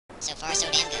So far, so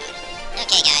damn good.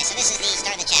 Okay, guys, so this is the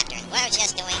start of the chapter. What I was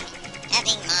just doing,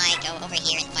 having Mai go over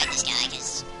here and fight this guy,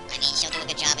 because, I mean, she'll do a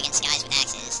good job against guys with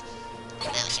axes.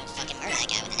 Wow, she'll fucking murder that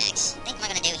guy with an axe. I think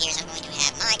what I'm gonna do here is I'm going to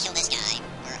have Mai kill this guy,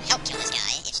 or help kill this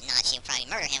guy. If not, she'll probably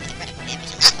murder him with a critical hit, which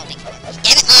I'm not hoping for.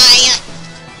 Damn it, Mai!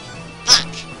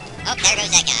 Fuck! Oh, there goes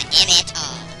that guy. Damn it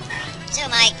all. So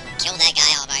Mai killed that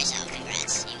guy all by herself.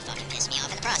 Congrats. You fucking pissed me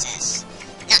off in the process.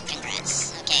 Not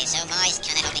congrats. Okay, so Mai's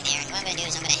kinda helping there, and what I'm gonna do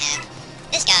is I'm gonna have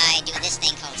this guy do this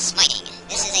thing called smiting.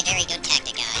 This is a very good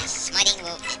tactic, guys. Smiting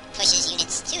pushes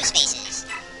units 2 spaces.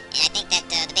 And I think that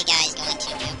the big guy is going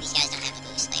to do... These guys don't have the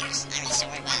boost. There's Iron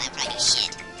Sword. Wow, that probably do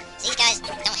shit. So these guys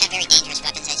don't have very dangerous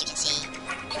weapons, as you can see.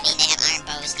 I mean, they have iron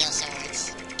bows, steel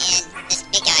swords. And this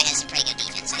big guy has some pretty good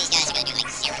defense. So these guys are gonna do like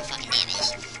 0 fucking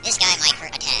damage. This guy might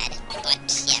hurt a tad. But,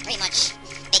 yeah, pretty much,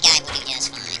 big guy will do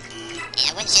just fine. And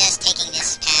I wouldn't suggest taking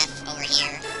this path over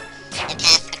here. The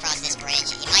path across this bridge.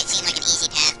 It might seem like an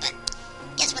easy path, but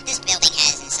guess what this building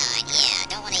has inside? Yeah, I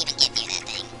don't want to even get near that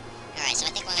thing. Alright, so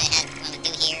I think what I'm gonna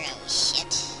do here... Oh, shit.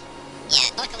 Yeah,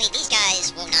 luckily these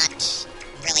guys will not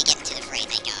really get into the fray,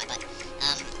 thank God, but,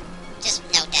 just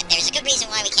note that there's a good reason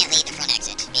why we can't leave the front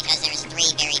exit, because there's 3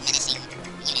 very menacing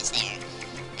units there.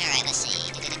 Alright, let's see.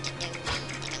 I think I'm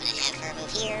gonna have her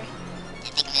move here. I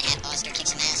think I'm gonna have Oscar kick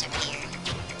some ass over here.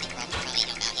 I think Rob will probably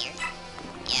help out here.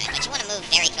 Yeah, but you wanna move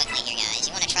very quickly here, guys.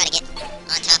 You wanna try to get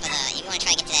on top of the... You wanna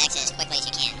try to get to the exit as quickly as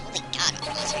you can. Holy God,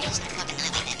 Oscar, you're just gonna fucking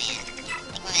annihilate that man. I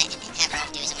think what I'm gonna have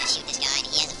Rolf do is I'm gonna shoot this guy, and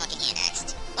he has a fucking hand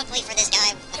axe. Luckily for this guy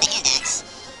with the hand axe,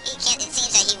 he can't... It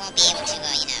seems that he won't be able to,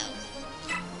 you know...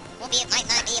 might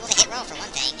not be able to hit Rolf for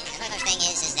one thing. And another thing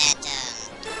is that,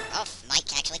 Rolf might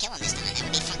actually kill him this time. That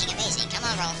would be fucking amazing. Come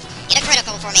on, Rolf. Get a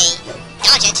critical for me.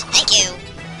 Dodge it. Thank you.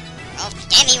 Rolf.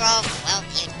 Damn you, Rolf. Well,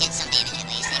 you did some damage at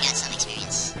least. You got some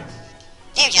experience.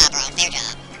 Fair job, Rolf. Fair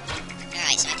job.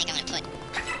 Alright, so I think I'm gonna put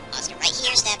Oscar right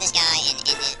here, stab this guy, and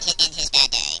end his bad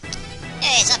day.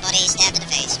 Hey, what's up, buddy? Stab in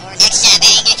the face. Or next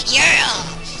stabbing.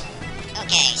 Yeah!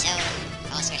 Okay, so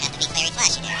Oscar had to be very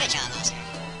flashy there. Good job, Oscar.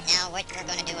 Now, what we're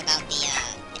gonna do about the,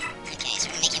 okay, so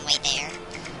we're gonna make him wait there.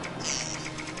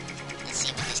 Let's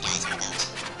see what this guy's all about.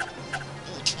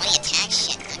 Ooh, 20 attack?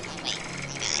 Shit, not gonna wait.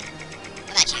 Okay.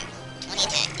 What about you? 20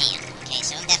 attack, damn. Okay,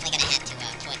 so I'm definitely gonna have to,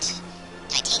 put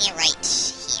Titania right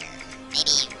here.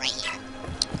 Maybe right here.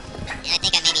 And I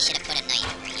think I maybe should have put a knight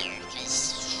over here,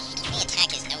 because 20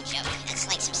 attack is no joke. That's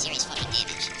like some serious fucking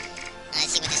damage.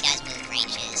 Let's see what this guy's move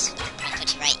range is. We're gonna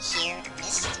put you right here.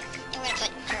 Missed. And we're gonna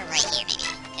put her right here, maybe.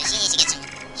 She needs to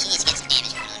get some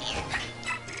damage going on here.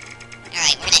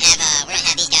 Alright, we're gonna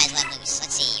have these guys let loose.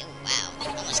 Let's see. Ooh, wow.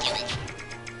 Almost killing.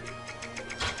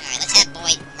 Alright, let's have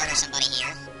Boyd murder somebody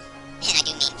here. And I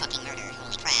do mean fucking murder.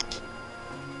 Holy crap.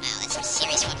 Wow, that's some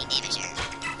serious fucking damage there.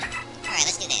 Alright,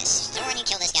 let's do this. Thorin, you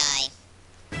kill this guy.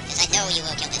 Because I know you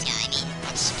will kill this guy. I mean,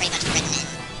 it's pretty much written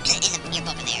in your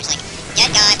book in there. It's like,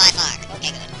 dead guy by fire.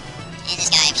 Okay, good. And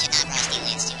this guy should not draw steel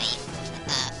lance to a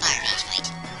fire mage fight.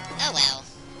 Oh well.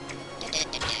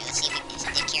 Let's see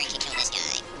if Kieran can kill this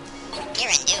guy.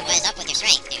 Kieran, dude, what is up with your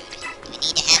strength, dude? Do we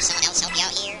need to have someone else help you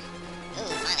out here?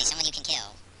 Ooh, finally, someone you can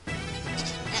kill.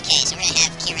 Okay, so we're gonna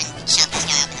have Kieran chop this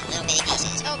guy up into little bitty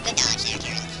pieces. Oh, good dodge there,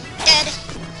 Kieran. Dead!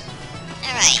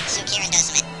 Alright, so Kieran does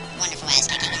some wonderful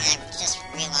ass kicking, and I just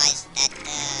realized that,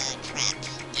 crap.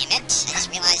 Damn it, I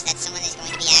just realized that someone is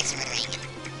going to be axe murdering.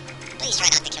 Please try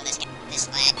not to kill this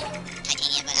lad,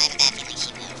 Titania, but I have a bad feeling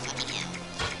she will. Fucking hell.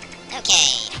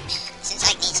 Okay. Since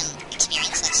I need some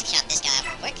experience, let's chop this guy up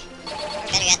real quick. Or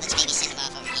better yet, let's maybe send him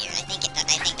off over here. I think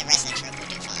the rest of the troop will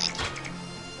do fine.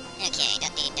 Okay, I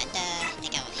think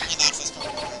I'll hand axe is full.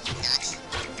 Not.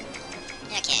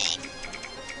 Okay.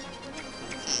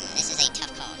 This is a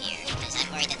tough call here, because I'm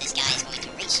worried that this guy is going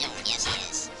to reach Zoran. Yes, he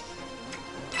is.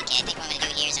 Okay, I think what I'm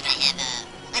gonna do here is I'm gonna have,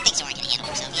 I think Zoran can handle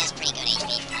himself. He has pretty good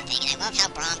HP for one thing, and I love how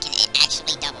Braum can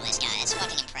actually double this guy. It's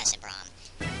fucking impressive, Braum.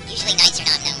 Usually knights are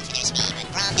not known for their speed, but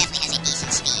Braum definitely has a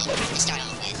decent speed to start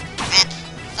off with. Crap!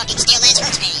 Fucking steel lance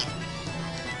hurts me!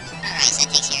 Alright, so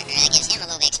that gives him a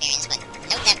little bit of experience, but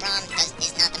note that Braum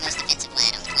is not the most defensive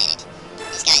lad on the planet.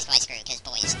 This guy's quite screwed, because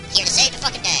boy is here to save the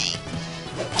fucking day.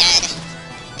 Dead!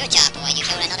 Good job, boy. You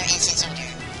killed another innocent soldier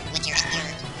with your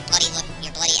bloody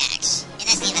axe. And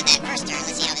that's the end of that first turn.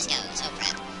 Let's see how this goes. Oh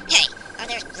crap. Hey! Are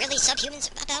there really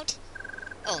subhumans about?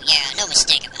 Oh yeah, no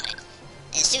mistake about it.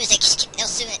 As soon as they'll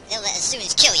as soon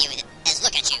as kill you as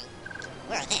look at you.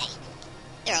 Where are they?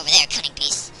 They're over there, cunning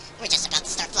beasts. We're just about to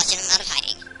start flushing them out of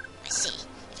hiding. I see.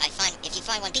 If you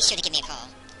find one, be sure to give me a call.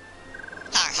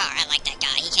 Har har, I like that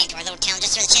guy. He came to our little town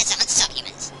just for the chance to hunt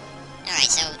subhumans.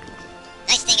 Alright, so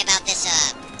nice thing about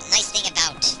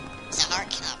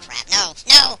Zahark. Oh crap. No!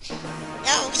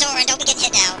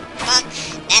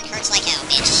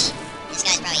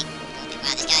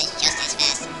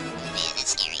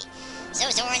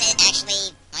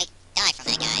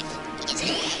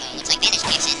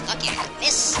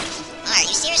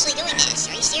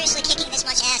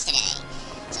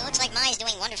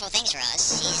 things for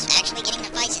us. He's actually getting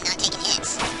the fights and not taking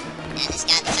hits. And this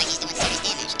guy looks like he's doing serious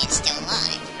damage and still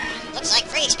alive. Looks like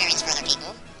free experience for other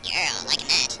people. Yeah, liking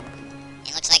that.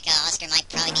 It looks like Oscar might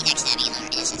probably be next to having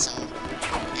another innocent soul.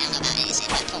 I don't know about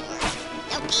innocent, but poor.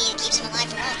 Nope, it keeps him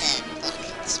alive from all the look.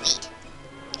 Sweet.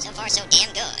 So far, so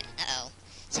damn good. Uh-oh.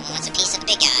 Someone wants a piece of the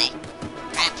big guy.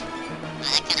 Crap. Oh,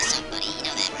 that kind of sucked, buddy. You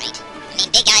know that, right? I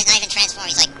mean, big guy's not even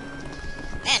transformed. He's like,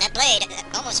 man, that blade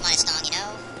almost might have stung, you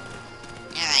know?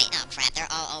 Alright. Oh, crap.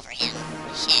 They're all over him.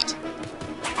 Shit.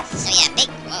 So, yeah,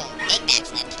 whoa, big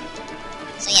backflip.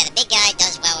 So, yeah, the big guy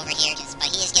does well over here, but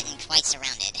he is getting quite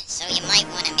surrounded. So, you might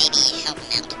want to maybe help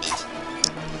him out a bit.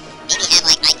 Maybe have,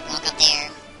 like, Ike walk up there.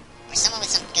 Or someone with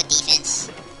some good defense.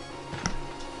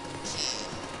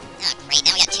 Oh, great.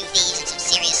 Now we got two thieves and some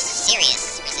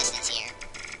serious resistance here.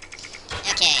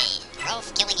 Okay.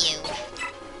 Rolf killing you.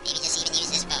 Maybe just even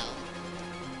use this bow.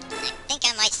 I think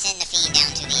I might send the fiend down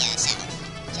to the south.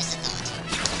 Just a thought.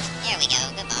 There we go.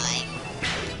 Goodbye.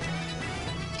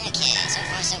 Okay, so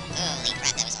far so good. Holy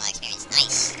crap, that was a lot of experience.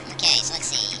 Nice. Okay, so let's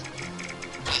see.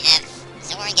 I have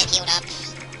Zoran get healed up.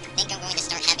 I think I'm going to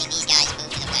start having these guys move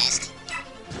to the west.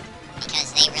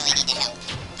 Because they really need to help.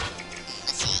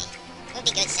 Let's see. It would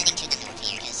be good sending to the north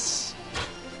here, because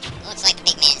it looks like the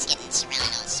big man's getting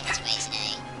surrounded all sorts of ways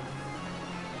today.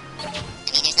 I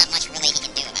mean, there's not much really he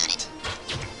can do about it.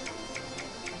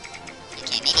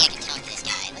 Okay, maybe I can talk to this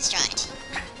guy. Let's try it.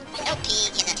 Nope, he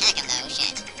can attack him though.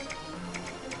 Shit.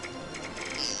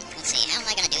 Let's see. How am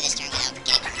I gonna do this turn without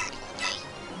getting murdered horribly?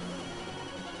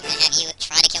 I'm gonna have you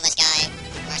try to kill this guy.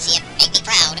 Marcia, make me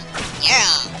proud.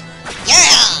 Yeah!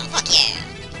 Yeah! Fuck yeah!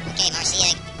 Okay,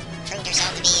 Marcia proved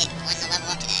herself to be one to level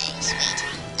up today. Sweet.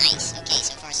 Nice. Okay,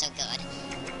 so far so good.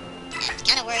 I'm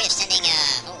kind of worried of sending,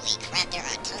 holy crap, there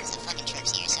are tons of fucking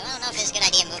troops here, so I don't know if it's a good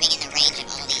idea moving in the range of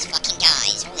all these fucking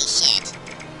guys. Holy shit.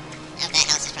 Now that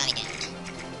house is probably doomed.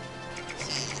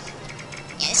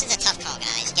 Yeah, this is a tough call,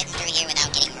 guys. Getting through here without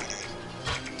getting murdered.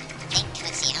 I think,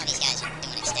 let's see how these guys are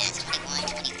doing in stats.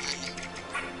 21, 21.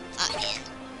 Fuck, man.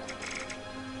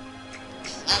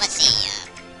 Well, let's see,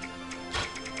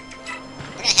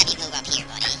 we're gonna have you move up here,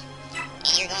 buddy.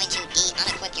 And you're going to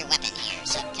unequip your weapon here,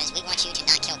 so, because we want you to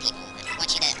not kill people. We want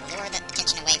you to lure the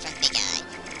attention away from the big guy.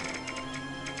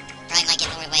 Probably might get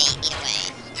lured away either way.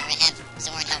 We're gonna have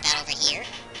Zoran help out over here.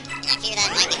 And I fear that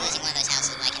I might be losing one of those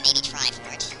houses, but I can maybe try for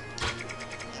it.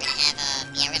 We're gonna have,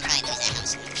 yeah, we're gonna probably lose that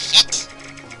house. Shit!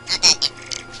 Not that it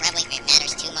probably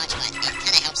matters too much, but it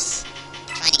kind of helps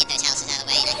trying to get those houses out of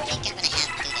the way. And I think I'm gonna have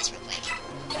to do this real quick.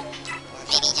 Or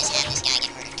maybe just have this guy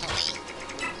get murdered totally.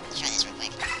 Let's try this real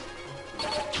quick.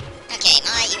 Okay,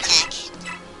 you attack.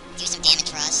 Do some damage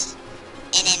for us.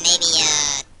 And then maybe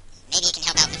you can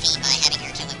help out the fiend by having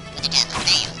her kill him with a javelin.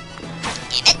 Bam!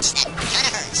 Damn it! That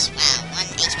kinda hurts. Wow, 1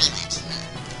 HP left.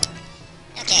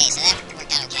 Huh. Okay, so that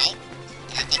worked out okay.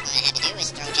 And I think what I had to do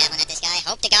is throw a javelin at this guy.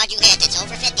 Hope to God you hit. It's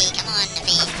over 50. Come on, the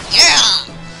fiend. Yeah!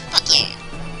 Fuck yeah!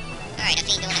 Alright, the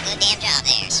fiend doing a good damn job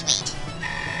there. Sweet.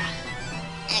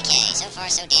 Okay, so far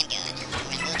so damn good.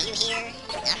 We're gonna move you here.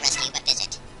 Not rescue, but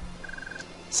visit.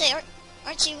 Say,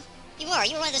 aren't you? You're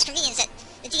one of those convenience that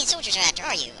the Dean soldiers are after,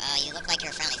 are you? You look like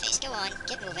you're a frowny face. Go on,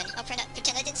 get moving. I'll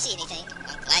pretend I didn't see anything.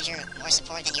 I'm glad you're more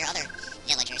support than your other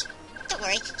villagers. Don't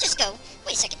worry, just go.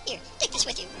 Wait a second, here, take this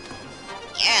with you.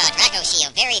 Yeah, Draco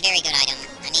Shield, very, very good item.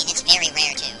 I mean, it's very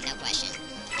rare too, no question.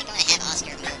 I think I'm gonna have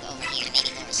Oscar move over here to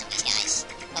maybe lure some of these guys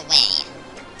away.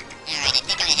 Alright, I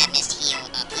think I'm gonna have Mist heal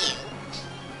up you.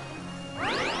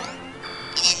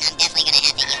 And then I'm definitely gonna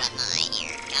have to heal up mine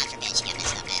here. God forbid she got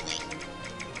messed up badly.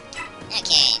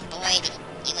 Okay, Boyd,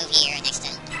 you move here next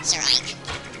to Sir Ike.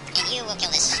 And you will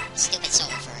kill this stupid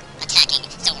soul for attacking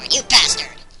Zoran, you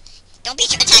bastard! Don't be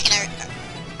attacking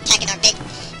our big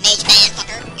mage man,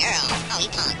 fucker! Yeah. Oh, you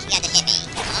punk. You had to hit me.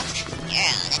 Punk?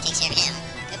 Yeah, that takes care of him.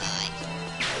 Goodbye.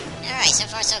 Alright, so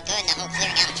far so good in the whole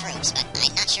clearing out of troops, but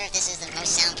I'm not sure if this is the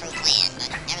most soundproof plan,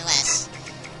 but nevertheless,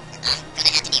 I'm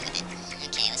gonna have to deal with it.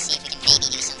 Okay, let's see if we can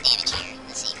maybe do some damage here.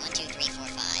 Let's see, 1, 2, 3,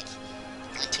 4,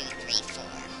 5. 1, 2, 3, 4.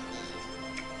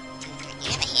 2, 3. You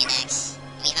have a hand axe.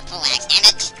 Oh, you have a pole axe. Damn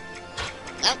it!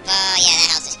 Well, yeah,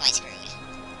 that house is quite screwed.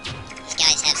 These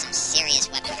guys have some serious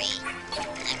weaponry,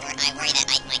 and I worry that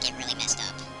Ike might get really messed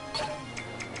up.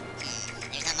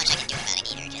 There's not much I can do about it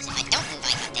either, because if I don't move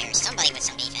Ike up there, somebody with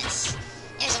some defense,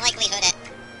 there's a likelihood that,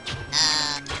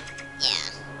 yeah.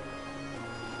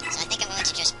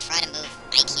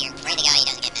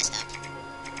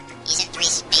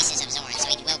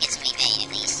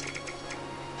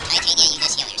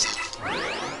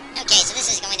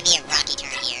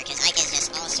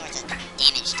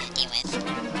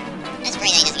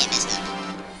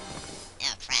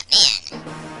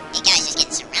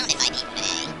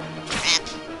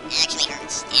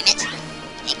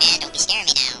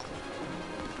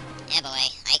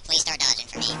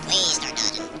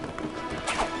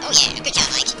 Oh yeah, good job,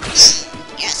 Ike.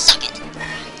 You're a sucket.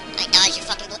 I dodged your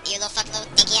little fucking little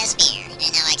dinky ass spear,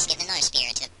 and now Ike's getting another spear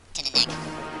to the neck.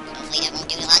 Hopefully that won't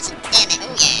do lots of damage.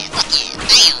 Oh yeah, fuck yeah,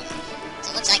 bam!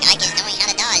 So it looks like Ike is knowing how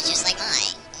to dodge just like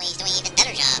mine. Only he's doing an even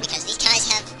better job because these guys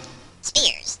have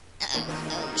spears. Uh-oh.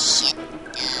 Oh shit.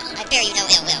 I bear you no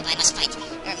ill will, but I must fight.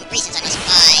 There are reasons I must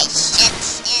fight. Shit.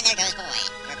 And there goes boy.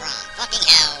 We're wrong. Fucking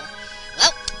hell.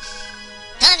 Well,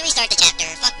 time to restart the chapter.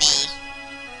 Fuck me.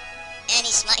 And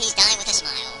he's dying